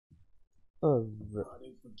Motherfuckers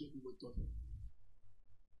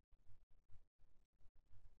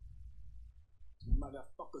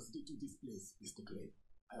get to this place, Mr. Gray.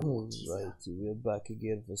 Alright, we're back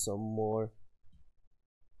again for some more.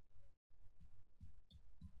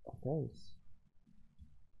 Oh, thanks.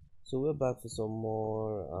 So we're back for some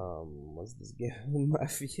more. What's this game?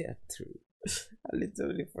 Mafia 3. I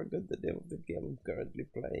literally forgot the name of the game I'm currently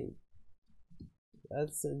playing.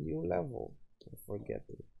 That's a new level. I forget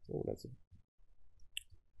it. Oh, that's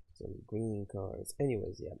some green cards.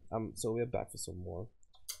 Anyways, yeah. So we're back for some more.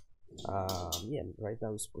 Yeah. Right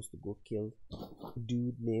now we're supposed to go kill a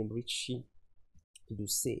dude named Ritchie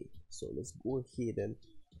Doucet. So let's go ahead and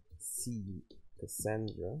see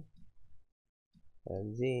Cassandra,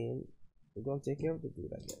 and then we're gonna take care of the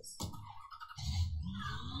dude, I guess.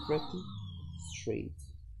 Pretty straight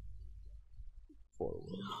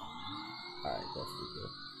forward. Alright, that's the go.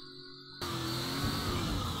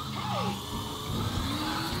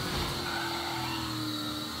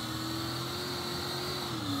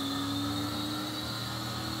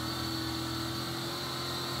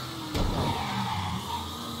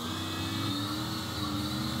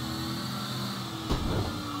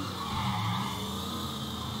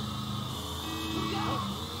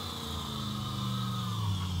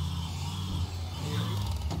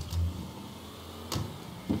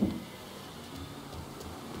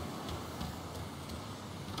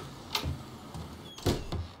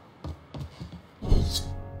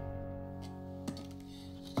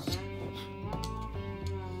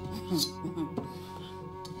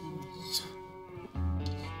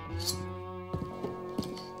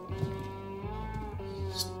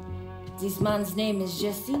 This man's name is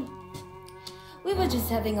Jesse. We were just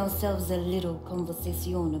having ourselves a little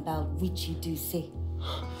conversation about Ritchie Doucet.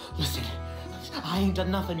 Listen, I ain't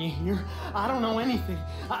done nothing, you hear? I don't know anything.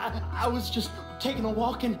 I was just taking a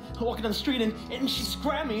walking down the street and she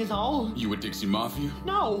grabbed me is all. You with Dixie Mafia?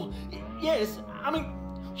 No. Yes. I mean,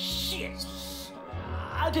 shit.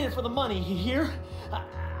 I did it for the money, you hear?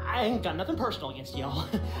 I ain't got nothing personal against y'all.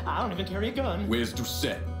 I don't even carry a gun. Where's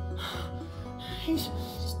Doucet?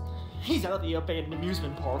 He's out at the abandoned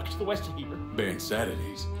amusement park to the west of here. Banned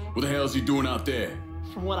Saturdays? What the hell is he doing out there?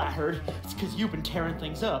 From what I heard, it's because you've been tearing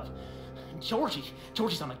things up. Georgie's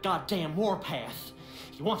on a goddamn warpath.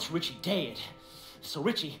 He wants Ritchie dead. So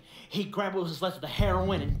Ritchie, he grabbed what was left of the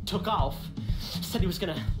heroin and took off. Said he was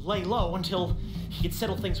gonna lay low until he could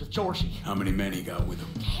settle things with Georgie. How many men he got with him?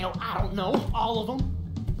 Hell, I don't know. All of them.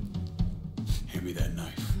 Hand me that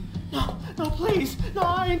knife. No, please. No,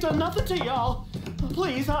 I ain't done nothing to y'all.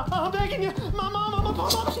 Please, I'm begging you. My mom.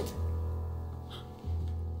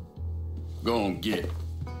 Go on, get it.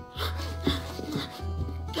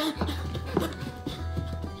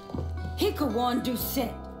 He could warn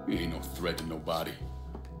Doucet. He ain't no threat to nobody.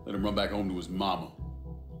 Let him run back home to his mama.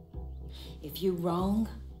 If you wrong,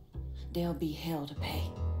 there'll be hell to pay.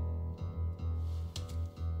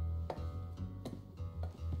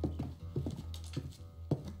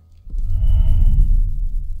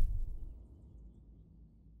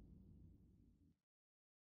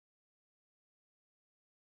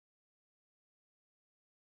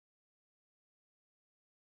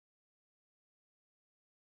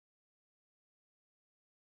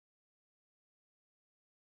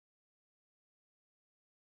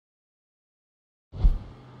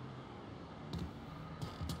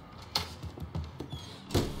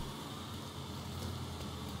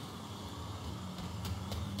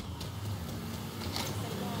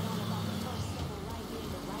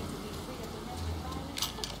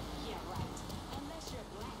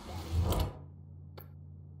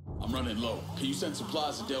 I'm running low. Can you send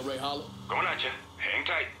supplies to Del Rey Hollow? Going at you. Hang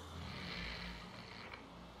tight.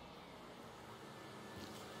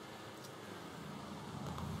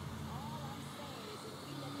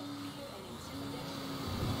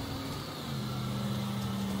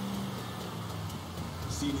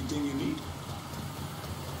 See anything you need?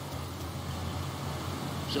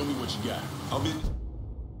 Show me what you got. I'll be...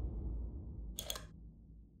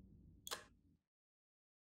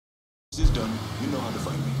 This is done. You know how to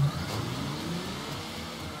find me.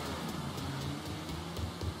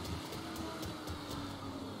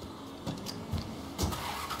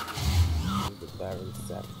 The Baron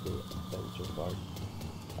Saturday Adventure Park.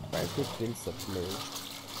 Apparently it's been submerged.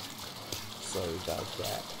 Sorry about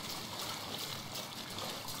that.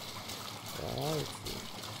 Alright.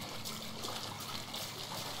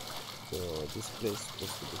 So this place is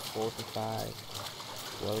supposed to be fortified,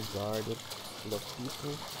 well guarded, full of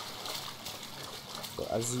people. So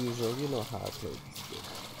as usual, you know how I play this game.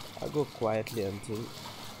 I go quietly until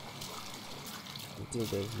Until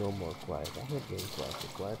there's no more quiet. I hate being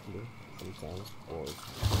quietly. Sometimes bored.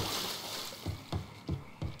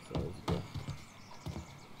 So let's go.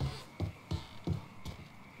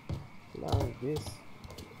 Like this.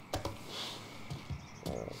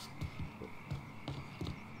 Alright.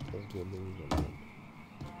 Let's go move around.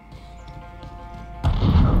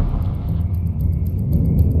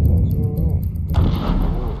 Oh,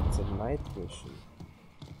 it's a night mission.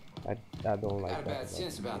 I don't like Got a that. bad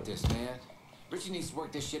sense about this, man. Ritchie needs to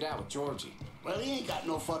work this shit out with Georgie. Well, he ain't got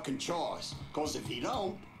no fucking choice. Cause if he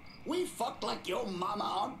don't, we fucked like your mama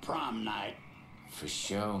on prom night. For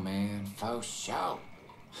sure, man. For sure.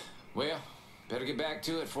 Well, better get back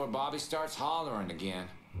to it before Bobby starts hollering again.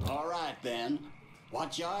 All right, then.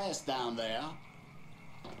 Watch your ass down there.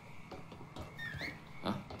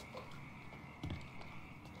 Huh?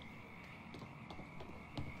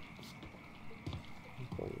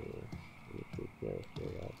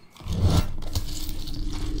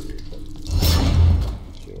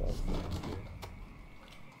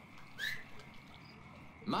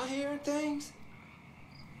 Am I hearing things?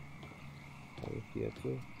 Here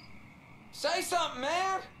too. Say something,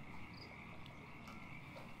 man!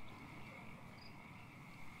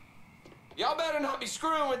 Y'all better not be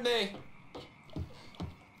screwing with me.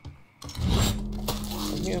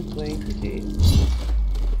 I'm here playing today.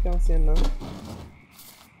 You can't say no.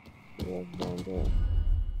 What's down there?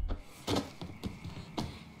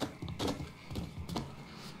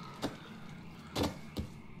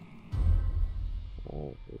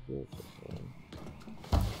 Oh, it's good.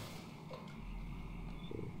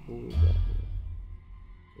 So who we got here?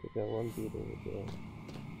 We got one dude over there.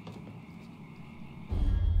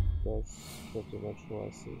 That's pretty much who I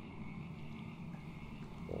see.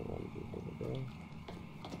 Got one dude over there.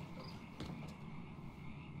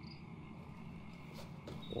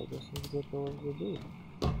 So I guess let's get towards the dude.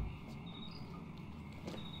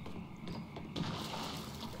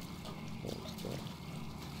 That's that.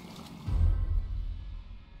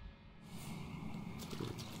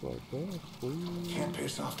 It's right there. Please. Can't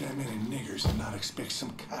piss off that many niggers and not expect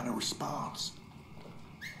some kind of response.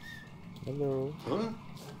 Hello. Huh?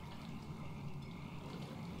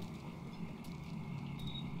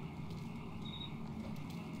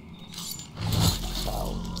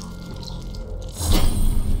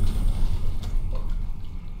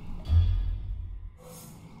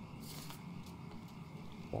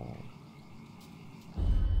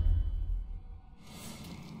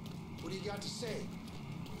 What do you got to say?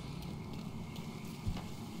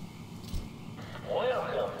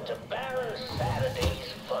 Welcome to Baron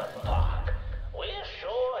Saturday's Fun Park. We're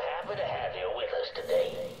sure happy to have you with us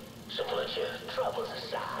today. So put your troubles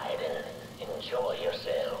aside and enjoy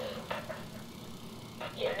yourself.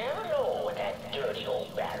 You never know what that dirty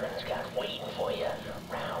old Baron's got waiting for you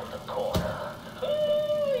round the corner.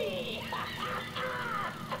 Hooey!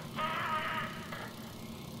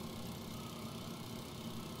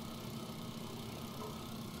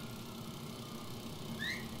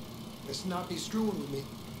 Let's not be screwing with me.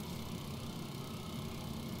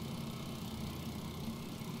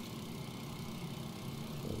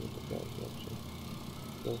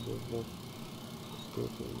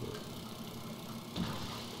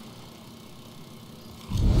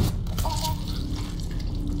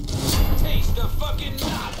 Taste the fucking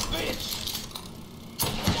knot, bitch!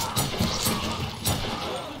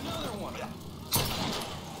 Another one.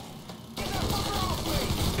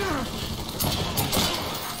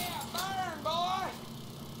 Burn, boy!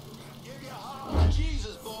 Give you a holler,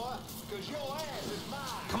 Jesus, boy, cause your ass is mine.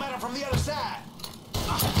 Come at him from the other side.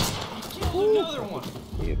 Killed another one.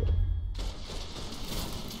 Theater.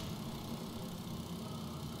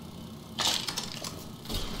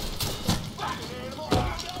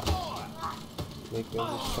 Make every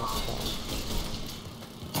shot count.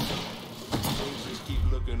 Things just keep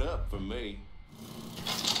looking up for me.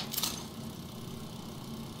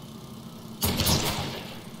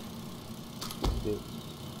 Dude.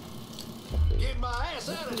 Get my ass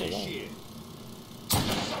out of this shit.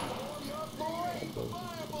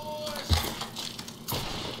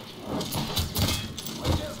 We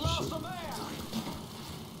just lost some air.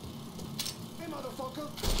 Hey, motherfucker.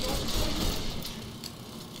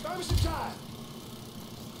 Give me some time.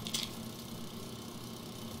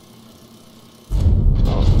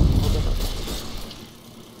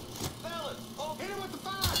 Fellas, hit him with the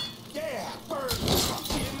fire. Yeah, burn.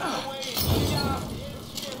 Get in my way. Yeah,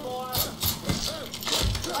 shit, boy.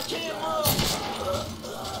 I can't move.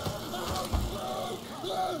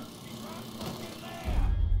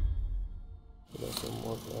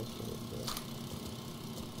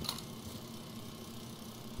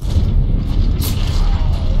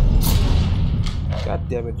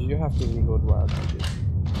 damn it, you have to reload while I do this.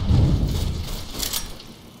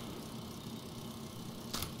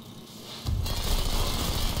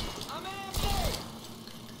 I'm empty!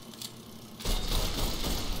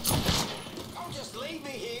 Don't just leave me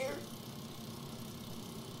here!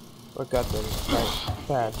 Oh god damn it, my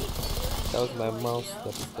pad. That was my mouse that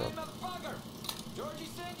is Hey, done. motherfucker! Georgie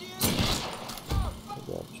sent you? I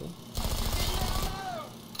gotcha.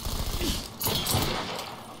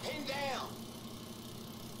 I'm pinned down!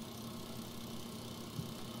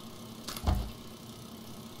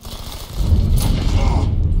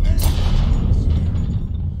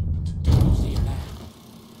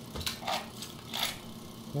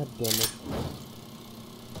 God damn it.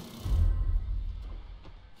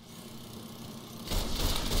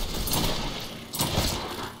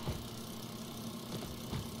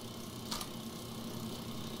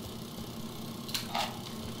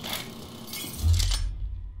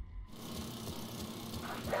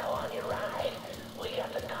 Now on your ride, we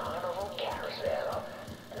got the Carnival Carousel.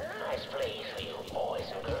 A nice place for you boys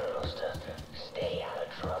and girls to stay out of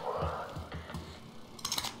trouble.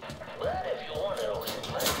 But if you're one of those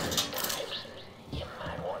adventurous types, you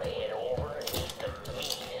might want to head over and meet the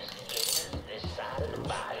meanest gators this side of the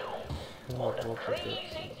bayou on the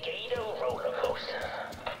Crazy Gator roller coaster.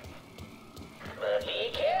 But be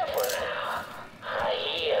careful now. I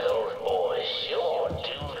hear those boys sure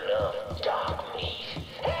do love dark meat.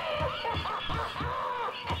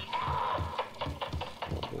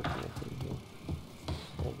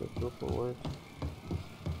 Go forward.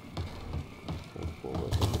 Go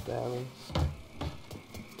forward in the barrel.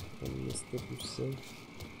 And Mr. Doucet.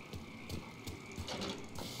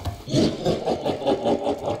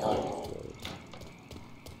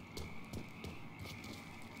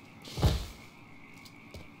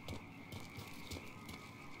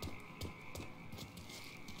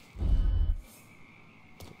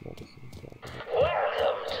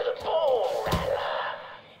 Welcome to the Bull Rattler.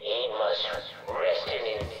 Ain't much resting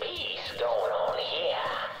in peace going on here.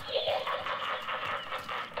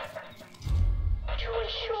 To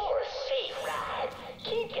ensure a safe ride,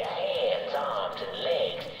 keep your hands, arms, and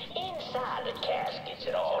legs inside the caskets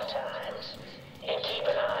at all times. And keep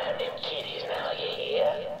an eye on them kitties now, you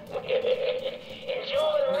hear?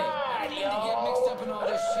 Enjoy the ride, You need to get mixed y'all. up in all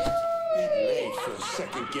this shit. Bit late for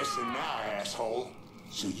second guessing now, asshole.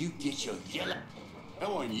 So you get your yellow.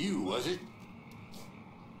 That wasn't you, was it?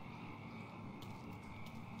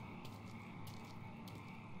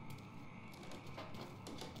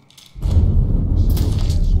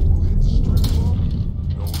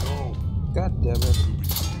 No. God damn it.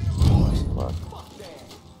 Fuck. Fuck that!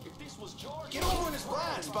 If this was George... Get over in his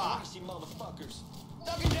blind spot. You motherfuckers!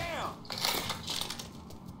 Duck him down.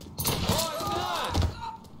 Oh, it's done!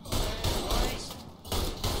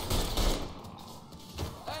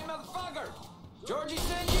 Hey, motherfucker! Georgie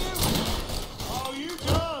sent you? Oh, you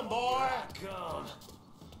done, boy. Come.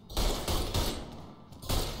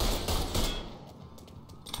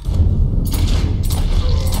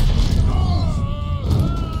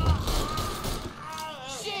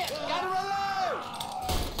 Shit, gotta reload.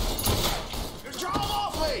 Draw him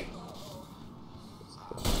off me.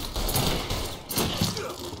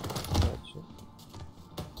 Gotcha.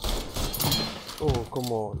 Oh,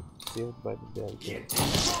 come on. Saved by the damn thing. Get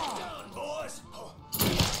this done, boys.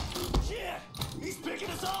 Shit, he's picking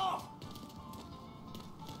us off.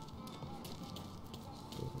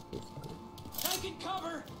 Taking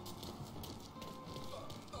cover!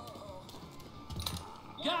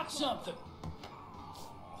 Got something!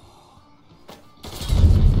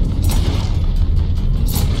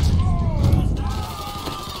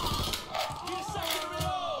 Get a second to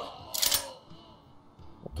reload!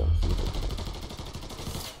 I can't see this.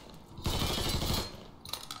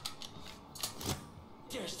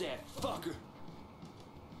 There's that fucker!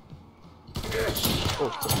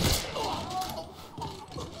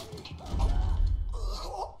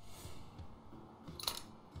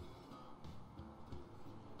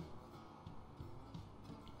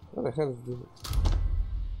 What the hell is this?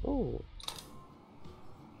 Oh.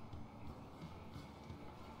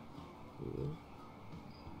 Yeah.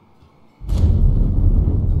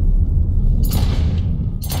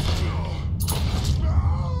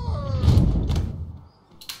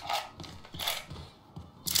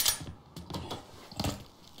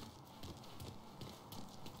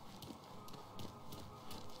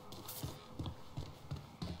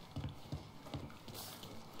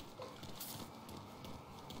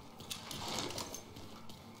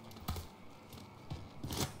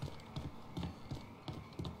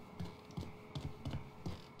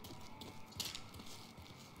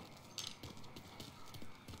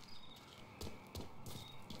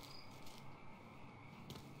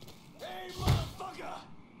 motherfucker!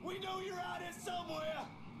 We know you're out here somewhere!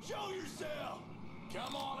 Show yourself!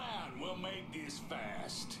 Come on out and we'll make this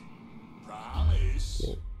fast. Promise.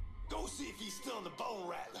 Okay. Go see if he's still in the bone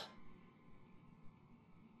rattler.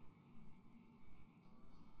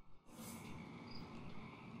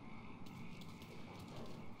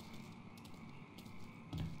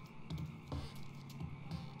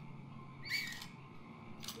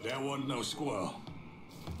 That wasn't no squirrel.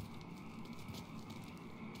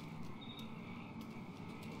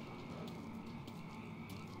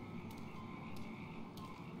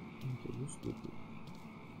 Okay, you stupid.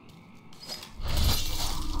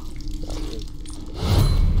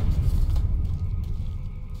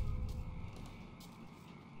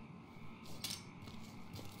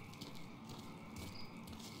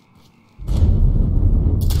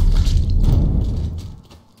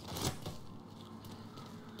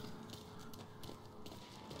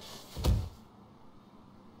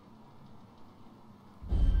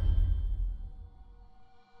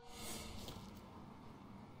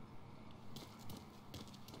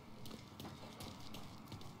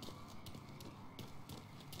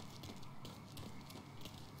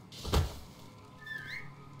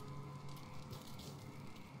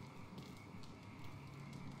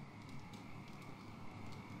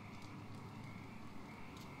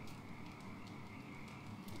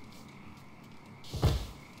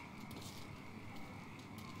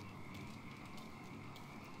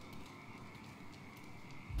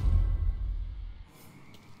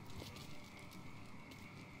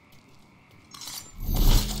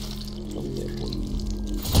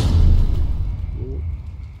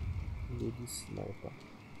 Sniper.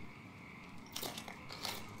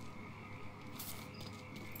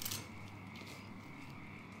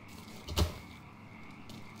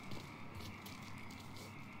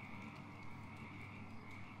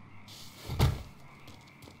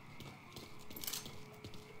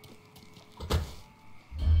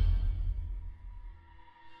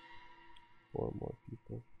 Four more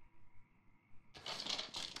people.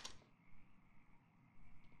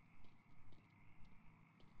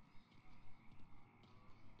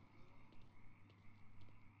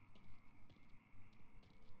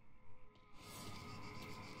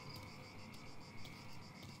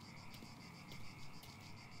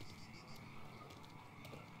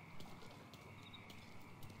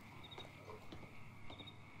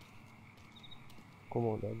 Come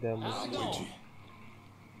on, that guy must I'm with you.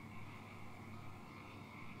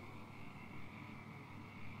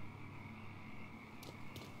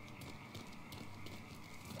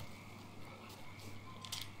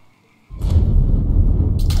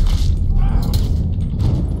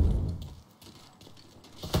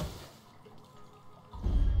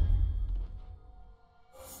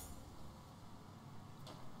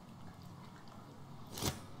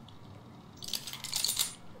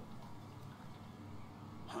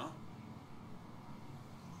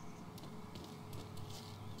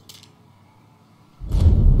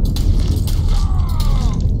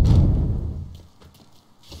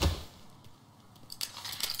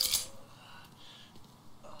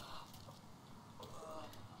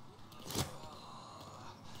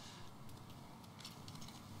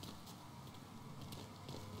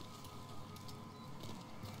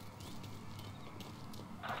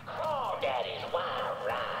 Crawdaddy's Wild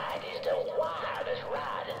Ride is the wildest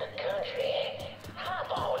ride in the country.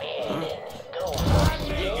 Hop on in and go for a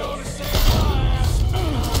spin.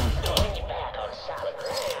 When you're back on solid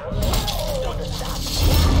ground, go to South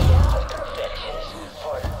Confections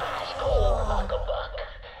for an ice cold huckabuck.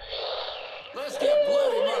 Let's get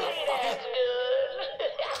bloody, motherfucker. That's good.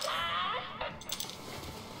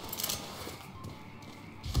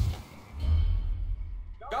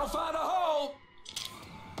 Go find a hole!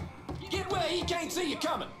 Get where he can't see you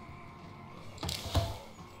coming!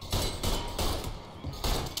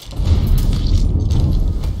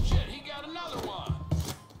 Shit, he got another one.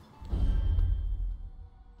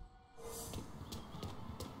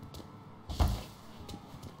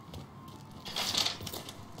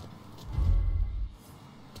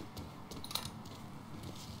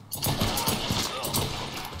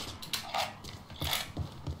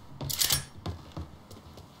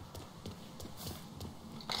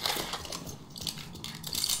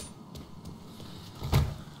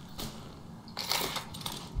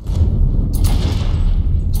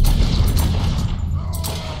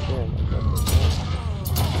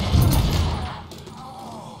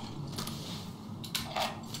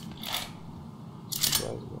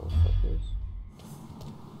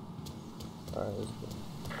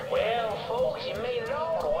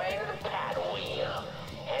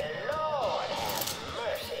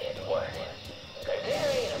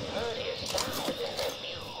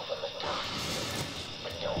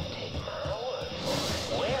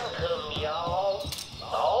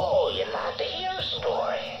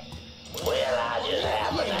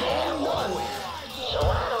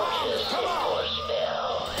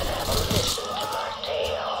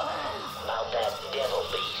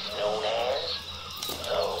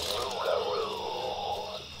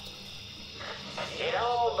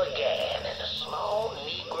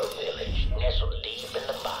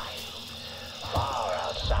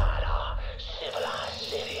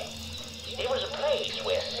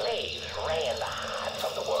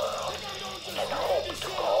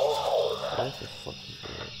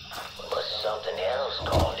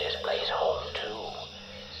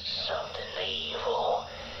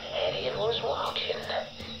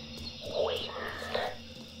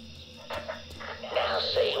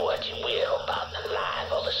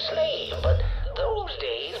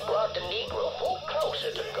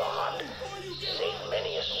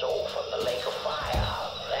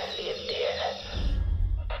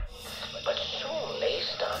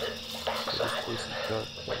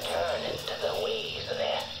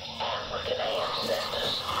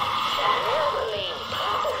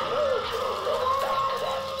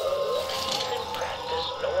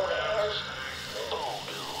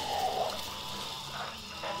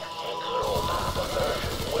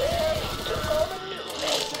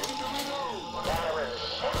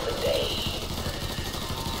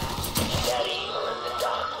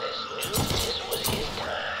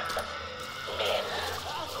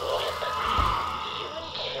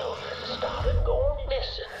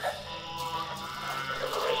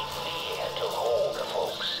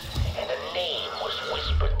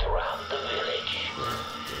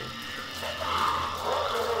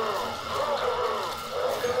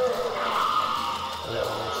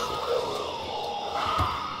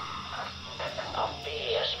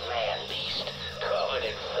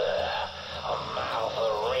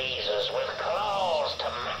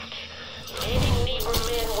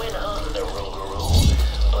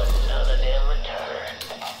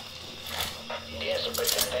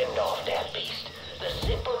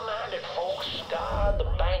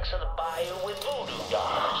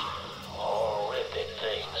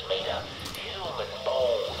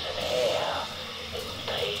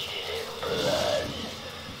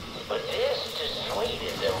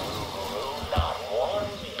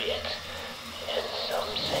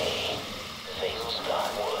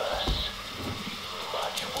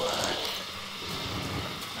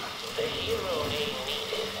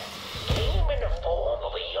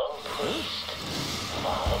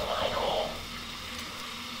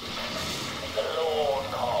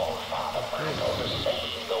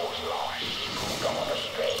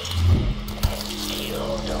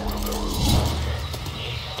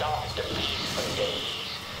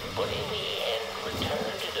 but in the end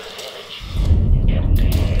returned to the village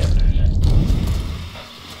empty-handed.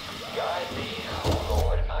 Guide me, O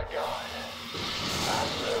Lord my God. I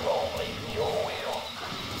serve only your will.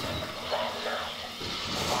 That night,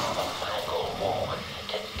 Father Michael woke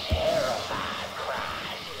to terrified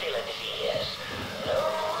cries filling his ears.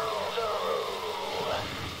 Loo-roo-loo-roo.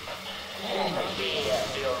 And the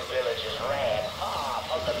fear-filled villagers ran far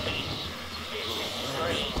from the beasts, vicious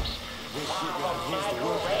screams. Father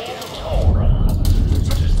Michael ran toward them,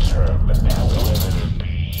 determined that whether it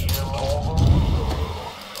be him or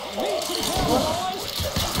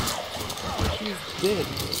She's dead.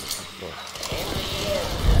 in the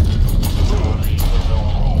end, Georgie was no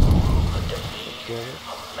more but defeat. A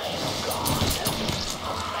man of God.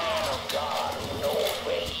 A man of God who knows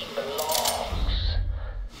where he belongs.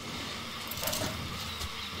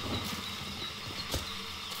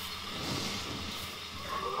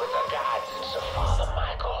 With the guidance of Father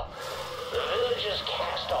Michael, the villagers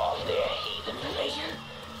cast off their heathen faith.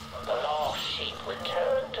 The lost sheep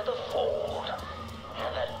returned to the fold,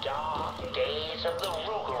 and the dark days of the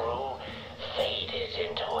Rougarou faded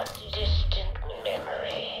into a distant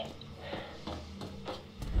memory.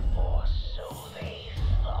 Or so they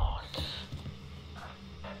thought.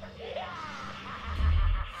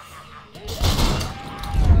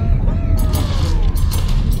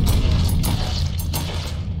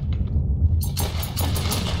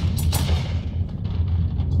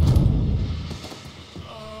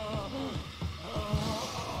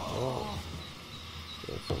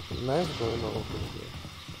 There's something nice going on over here.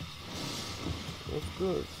 That's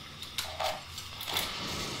good.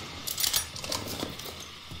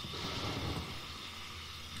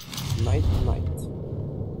 Night.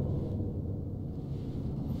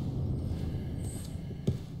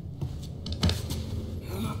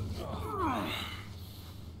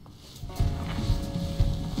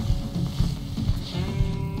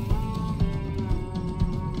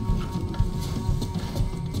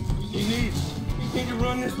 You need to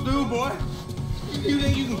run this through, boy. You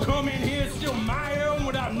think you can come in here and steal my heroin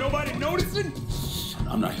without nobody noticing?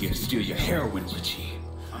 I'm not here to steal your heroin, Ritchie.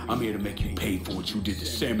 I'm here to make you pay for what you did to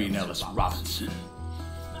Sammy and Ellis Robinson.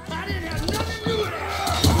 I didn't have nothing to do with it.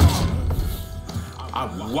 I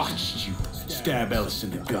watched you stab Ellis in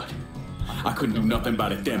the gut. I couldn't do nothing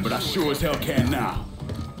about it then, but I sure as hell can now.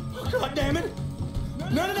 God damn it.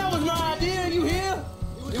 None of that was my idea, you hear?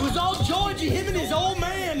 It was all Georgie, him and his old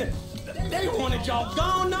man. They wanted y'all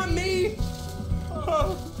gone, not me.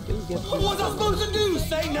 What was I supposed to do?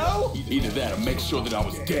 Say no? Either that or make sure that I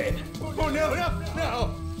was dead. Oh, no.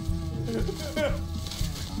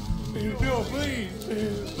 No, please.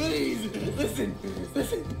 Listen.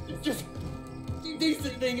 Just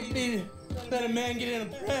decent thing would be to let a man get in a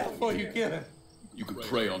prayer before you kill him. You could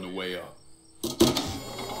pray on the way up.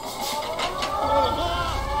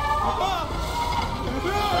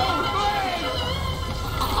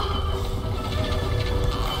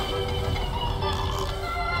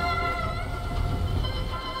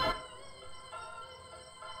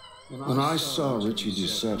 When I saw Ritchie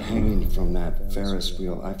Doucet hanging from that Ferris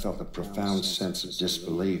wheel, I felt a profound sense of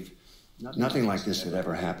disbelief. Nothing like this had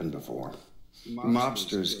ever happened before.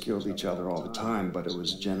 Mobsters killed each other all the time, but it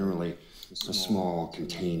was generally a small,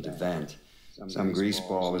 contained event. Some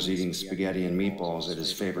greaseball is eating spaghetti and meatballs at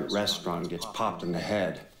his favorite restaurant and gets popped in the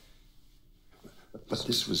head. But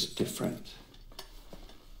this was different.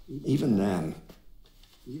 Even then,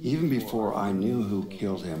 even before I knew who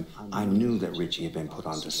killed him, I knew that Ritchie had been put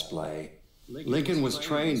on display. Lincoln was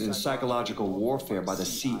trained in psychological warfare by the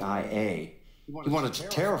CIA. He wanted to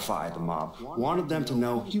terrify the mob, wanted them to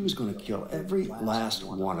know he was going to kill every last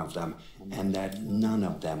one of them, and that none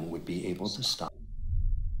of them would be able to stop.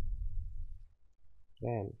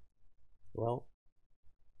 Man, well,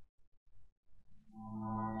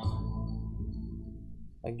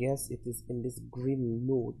 I guess it is in this grim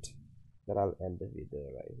mood that I'll end the video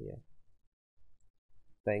right here.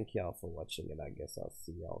 Thank y'all for watching, and I guess I'll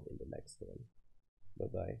see y'all in the next one. Bye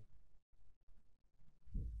bye.